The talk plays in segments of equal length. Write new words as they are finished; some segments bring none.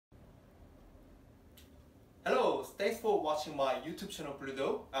Thanks for watching my YouTube channel Blue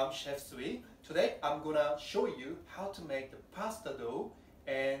Dough. I'm Chef Sui. Today I'm gonna show you how to make the pasta dough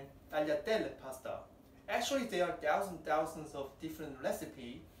and tagliatelle pasta. Actually there are thousands of different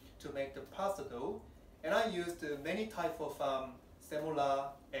recipes to make the pasta dough, and I used many types of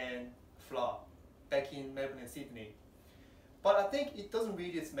semola and flour back in Melbourne and Sydney. But I think it doesn't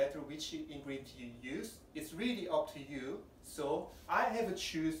really matter which ingredient you use. It's really up to you. So I have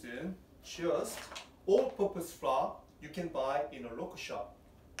chosen just all-purpose flour you can buy in a local shop.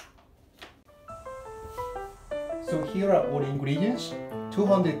 So here are all the ingredients: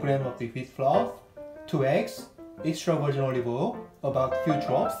 200 grams of the wheat flour, 2 eggs, extra virgin olive oil, about few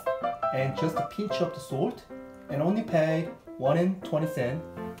drops, and just a pinch of the salt, and only pay $1.20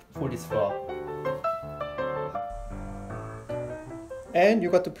 for this flour. And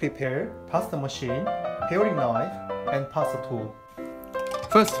you got to prepare pasta machine, paring knife, and pasta tool.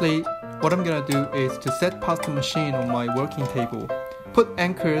 Firstly, what I'm gonna do is to set pasta machine on my working table. Put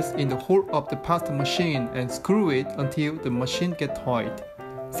anchors in the hole of the pasta machine and screw it until the machine gets tight.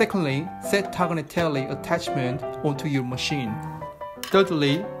 Secondly, set tagliatelle attachment onto your machine.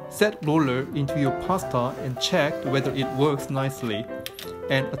 Thirdly, set roller into your pasta and check whether it works nicely.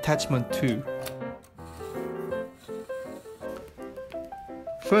 And attachment too.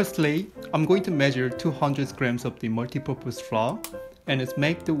 Firstly, I'm going to measure 200 grams of the multi-purpose flour and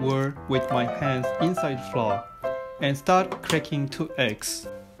make the whirl with my hands inside flour and start cracking 2 eggs.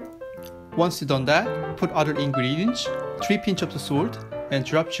 Once you've done that, put other ingredients, 3 pinches of the salt, and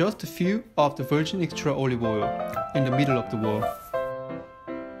drop just a few of the virgin extra olive oil in the middle of the whirl.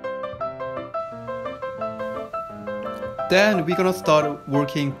 Then we're gonna start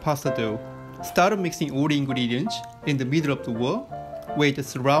working pasta dough. Start mixing all the ingredients in the middle of the whirl with the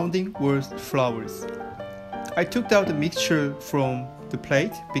surrounding whirled flours. I took out the mixture from the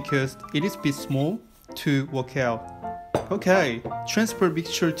plate because it is a bit small to work out. Okay, transfer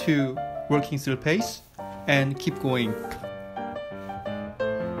mixture to working surface and keep going.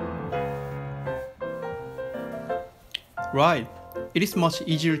 Right, it is much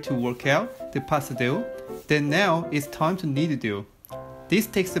easier to work out the pasta dough. Then now it's time to knead the dough. This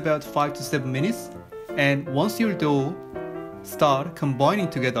takes about 5 to 7 minutes, and once your dough start combining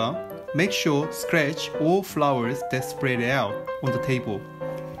together, make sure scratch all flours that spread out on the table.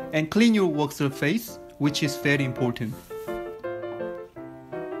 And clean your work surface, which is very important.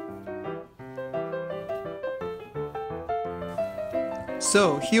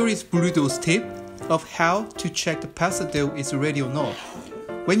 So here is Blue Dough's tip of how to check the pasta dough is ready or not.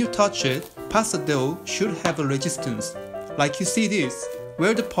 When you touch it, pasta dough should have a resistance. Like you see this,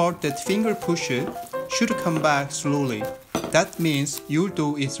 where the part that finger push it should come back slowly. That means your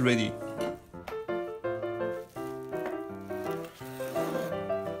dough is ready.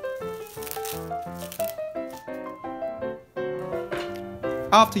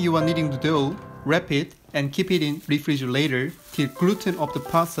 After you are kneading the dough, wrap it and keep it in refrigerator till gluten of the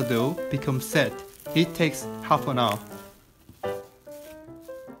pasta dough becomes set. It takes half an hour.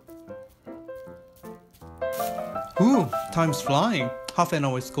 Ooh, time's flying. Half an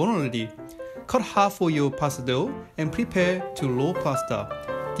hour is gone already. Cut half of your pasta dough and prepare to roll pasta.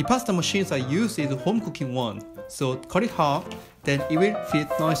 The pasta machines I use is a home cooking one, so cut it half, then it will fit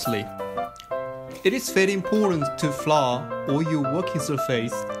nicely. It is very important to flour all your working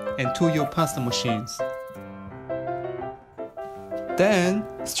surface and to your pasta machines. Then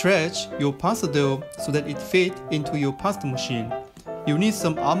stretch your pasta dough so that it fits into your pasta machine. You need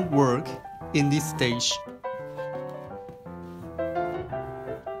some arm work in this stage.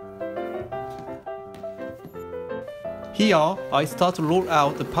 Here, I start to roll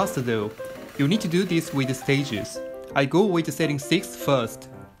out the pasta dough. You need to do this with the stages. I go with the setting 6 first.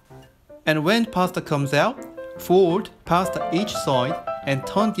 And when pasta comes out, fold pasta each side and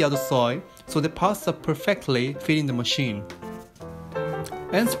turn the other side so the pasta perfectly fit in the machine.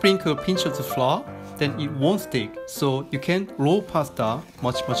 And sprinkle a pinch of the flour, then it won't stick, so you can roll pasta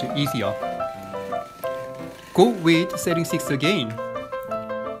much easier. Go with setting 6 again.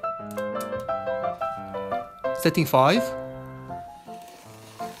 Setting 5.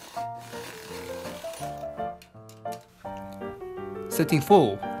 Setting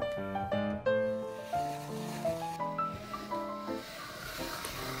 4.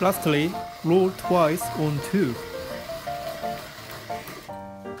 Lastly, roll twice on 2.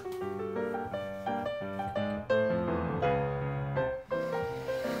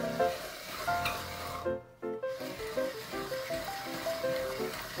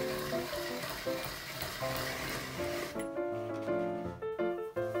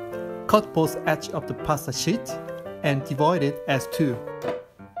 Cut both edges of the pasta sheet and divide it as 2.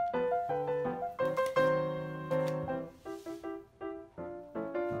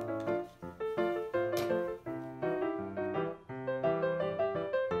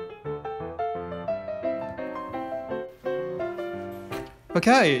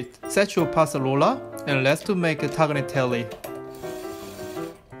 Okay, set your pasta roller and let's to make a tagliatelle.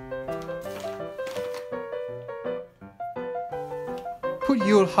 Put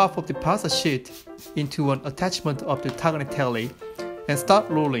your half of the pasta sheet into an attachment of the tagliatelle and start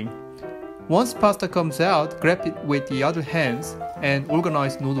rolling. Once pasta comes out, grab it with the other hands and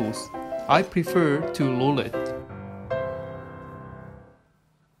organize noodles. I prefer to roll it.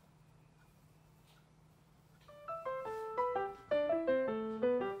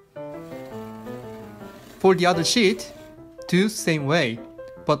 For the other sheet, do same way,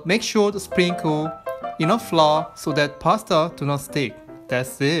 but make sure to sprinkle enough flour so that pasta do not stick.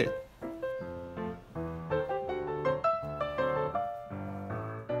 That's it.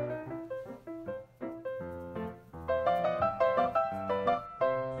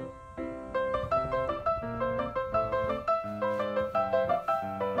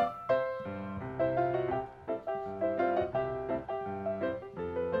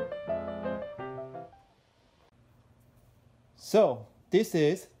 So, this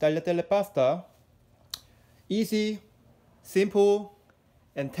is tagliatelle pasta. Easy, simple,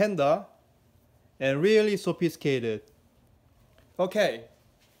 and tender, and really sophisticated. Okay,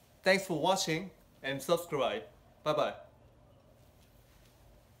 thanks for watching and subscribe. Bye bye.